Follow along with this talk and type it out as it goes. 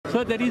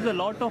So there is a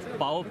lot of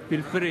power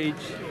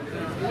pilferage,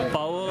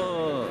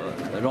 power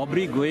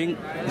robbery going,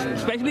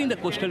 especially in the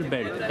coastal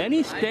belt.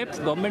 Any steps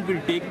government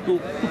will take to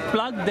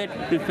plug that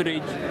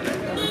pilferage?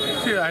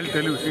 See, I'll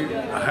tell you,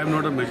 I am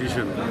not a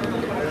magician.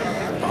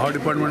 Our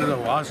department is a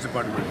vast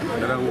department.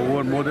 There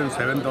are more than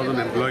 7,000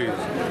 employees.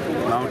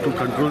 Now to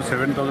control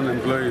 7,000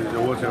 employees,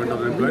 over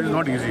 7,000 employees is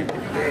not easy.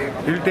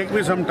 It will take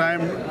me some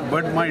time,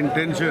 but my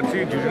intention, see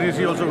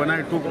GTC also when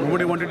I took,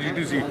 nobody wanted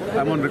GTC,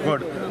 I'm on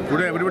record.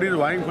 Today everybody is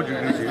vying for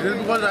GTC. This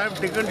is because I have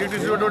taken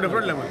GTC to a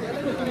different level.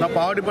 Now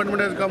power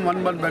department has come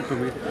 1 month back to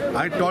me.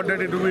 I thought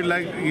that it would be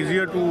like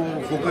easier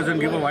to focus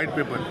and give a white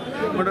paper.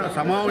 But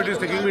somehow it is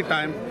taking me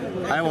time.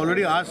 I have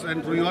already asked,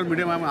 and through your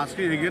medium I am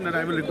asking again that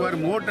I will require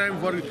more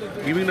time for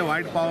giving the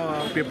white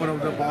paper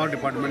of the power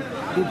department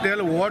to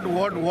tell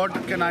what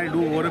can I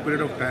do over a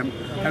period of time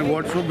and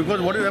what so, because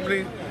what is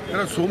happening,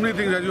 there are so many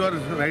things as you are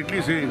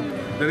rightly saying.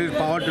 There is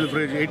power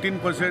pilferage,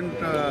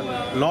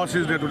 18% loss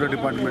is there to the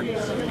department.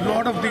 A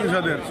lot of things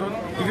are there, so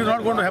it is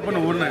not going to happen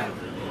overnight.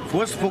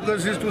 First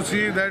focus is to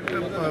see that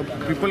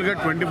people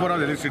get 24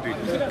 hours electricity.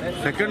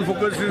 Second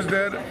focus is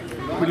their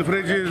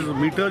pilferages,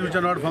 meters which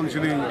are not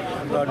functioning,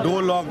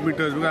 door lock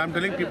meters. Because I am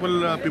telling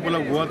people of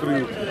Goa through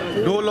you,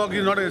 door lock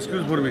is not an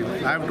excuse for me.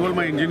 I have told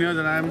my engineers,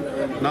 and I am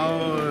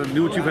now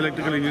new chief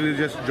electrical engineer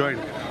just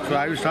joined. So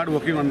I will start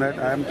working on that.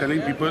 I am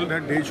telling people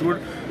that they should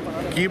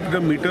keep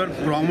the meter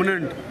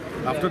prominent.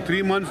 After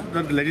 3 months,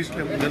 the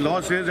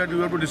law says that you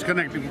have to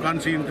disconnect if you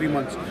can't see in 3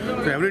 months.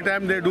 So every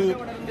time they do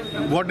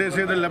what they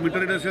say, the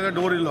meter reader says the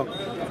door is locked.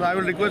 So I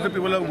will request the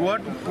people of Goa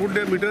to put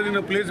their meters in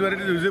a place where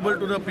it is visible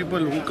to the people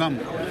who come.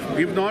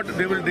 If not,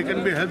 they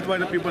can be helped by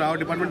the people. Our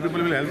department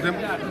people will help them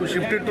to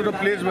shift it to the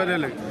place where they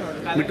like.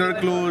 Meter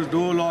closed,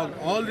 door locked,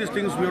 all these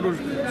things we have to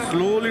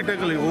slowly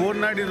tackle.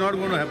 Overnight is not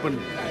going to happen.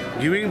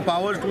 Giving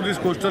powers to this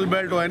coastal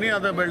belt or any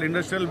other belt,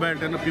 industrial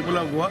belt, and the people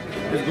of Goa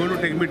is going to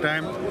take me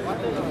time.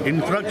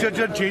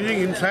 Infrastructure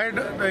changing inside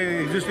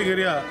the existing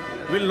area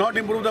will not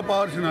improve the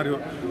power scenario.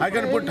 I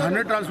can put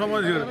 100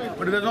 transformers here,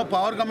 but if there is no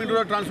power coming to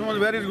the transformers,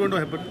 where is it going to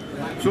happen?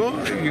 So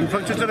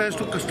infrastructure has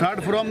to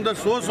start from the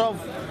source of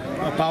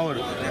power.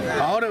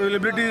 Power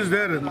availability is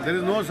there. There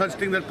is no such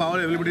thing that power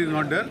availability is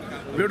not there.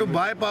 We have to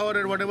buy power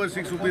at whatever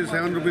 6 rupees,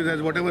 7 rupees,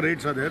 as whatever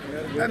rates are there,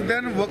 and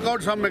then work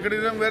out some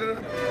mechanism where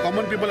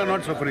common people are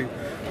not suffering.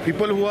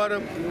 People who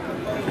are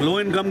low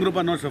income group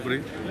are not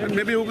suffering, and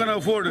maybe who can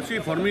afford. See,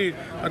 for me,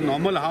 a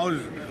normal house,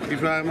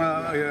 if I am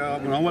a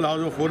normal house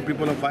of 4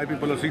 people or 5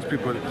 people or 6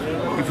 people,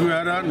 if you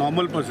are a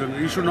normal person,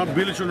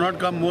 bill should not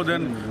come more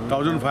than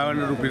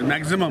 1,500 rupees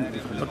maximum,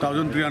 or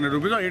 1,300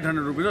 rupees or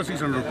 800 rupees or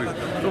 600 rupees.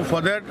 So for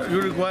that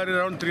you require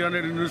around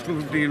 300 units to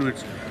 50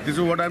 units. This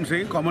is what I am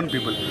saying, common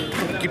people.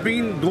 So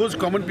keeping those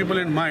common people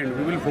in mind,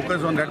 we will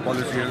focus on that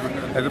policy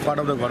as a part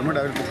of the government.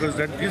 I will focus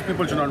that these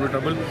people should not be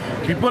trouble.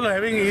 People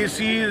having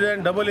ACs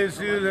and double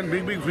ACs and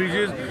big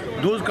fridges,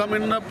 those come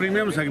in the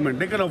premium segment.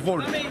 They can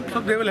afford,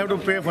 so they will have to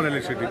pay for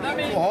electricity.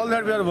 All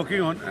that we are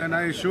working on, and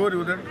I assure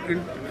you that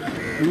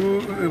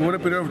over a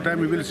period of time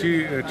we will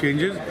see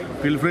changes.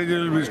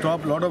 Pilferage will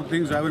stop. Lot of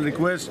things. I will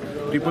request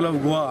people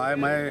of Goa.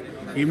 My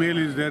email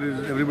is there.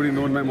 Everybody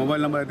knows my mobile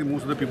number. I think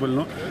most of the people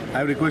know. I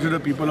have requested the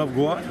people of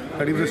Goa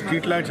that if the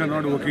street lights are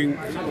not working,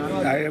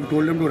 I have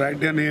told them to write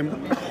their name,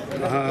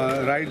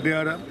 write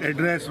their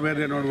address where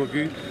they are not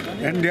working,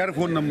 and their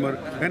phone number,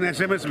 and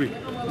SMS me.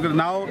 Because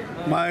now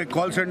my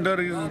call center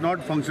is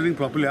not functioning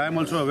properly. I am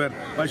also aware.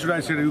 Why should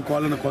I say you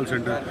call on a call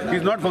center? It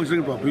is not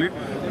functioning properly.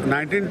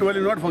 1912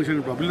 is not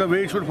functioning properly the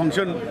way it should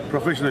function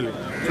professionally.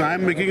 So I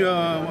am making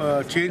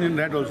a change in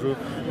that also.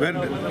 Where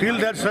till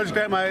that such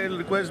time I will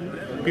request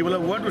people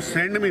of Goa to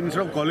send me,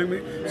 instead of calling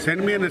me,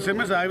 send me an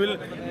SMS. I will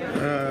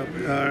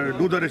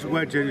do the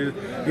required changes.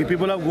 If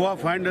people of Goa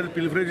find that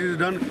pilferage is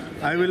done,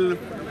 I will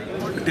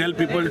tell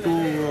people to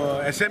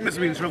SMS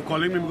me instead of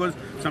calling me, because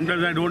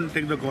sometimes I don't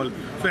take the call.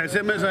 So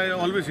SMS I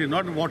always say,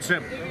 not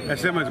WhatsApp,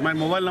 SMS. My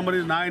mobile number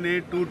is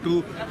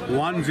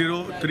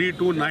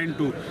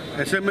 9822103292.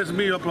 SMS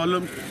me your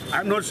problems.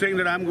 I'm not saying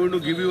that I'm going to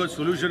give you a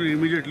solution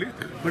immediately,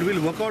 but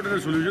we'll work out a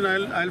solution.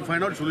 I'll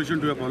find out solution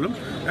to your problem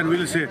and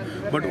we'll say.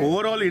 But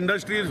overall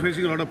industry is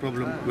facing a lot of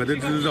problem, whether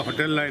this is a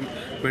hotel line,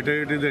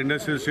 whether it is the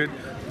industrial state.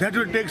 That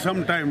will take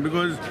some time,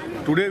 because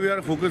today we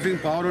are focusing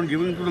power on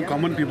giving to the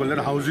common people,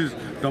 their houses,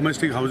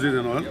 domestic houses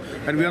and all.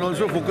 And we are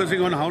also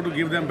focusing on how to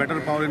give them better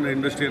power in the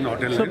industry and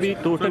hotel lines.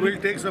 So it will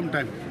take some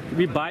time.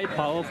 We buy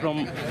power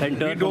from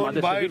center, from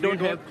other side.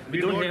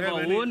 We don't have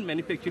our own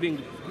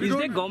manufacturing. Is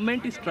the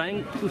government is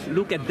trying to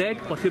look at that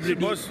possibility?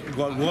 Because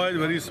Goa is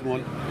very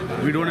small.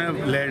 We don't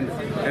have land.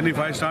 And if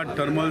I start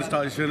thermal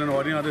station and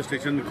any other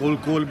station,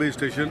 coal-based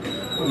station,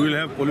 we will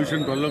have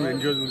pollution problem,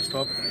 NGOs will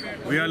stop.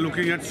 We are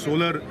looking at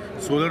solar.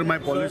 Solar, my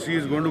policy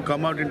is going to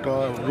come out in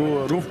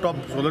rooftop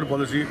solar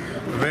policy,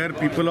 where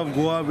people of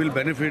Goa will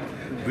benefit.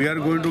 We are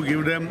going to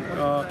give them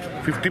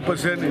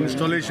 50%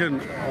 installation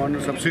on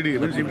subsidy.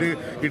 Means if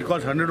it it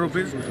costs 100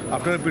 rupees.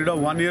 After a period of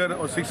 1 year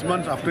or 6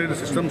 months, after the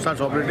system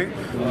starts operating,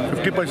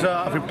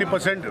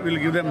 50% will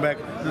give them back.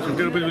 The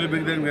 50 rupees will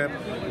bring them back.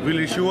 We'll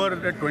ensure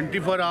that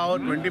 24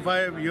 hours,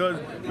 25 years,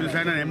 we'll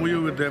sign an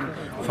MOU with them.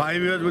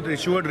 5 years with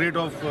assured rate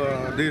of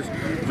this.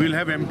 We'll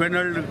have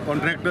empaneled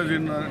contractors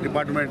in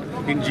department,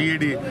 in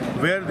GAD,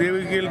 where they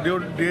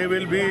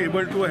will be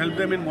able to help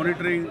them in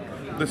monitoring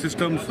the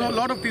systems. So a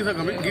lot of things are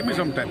coming. Give me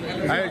some time.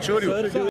 I assure you.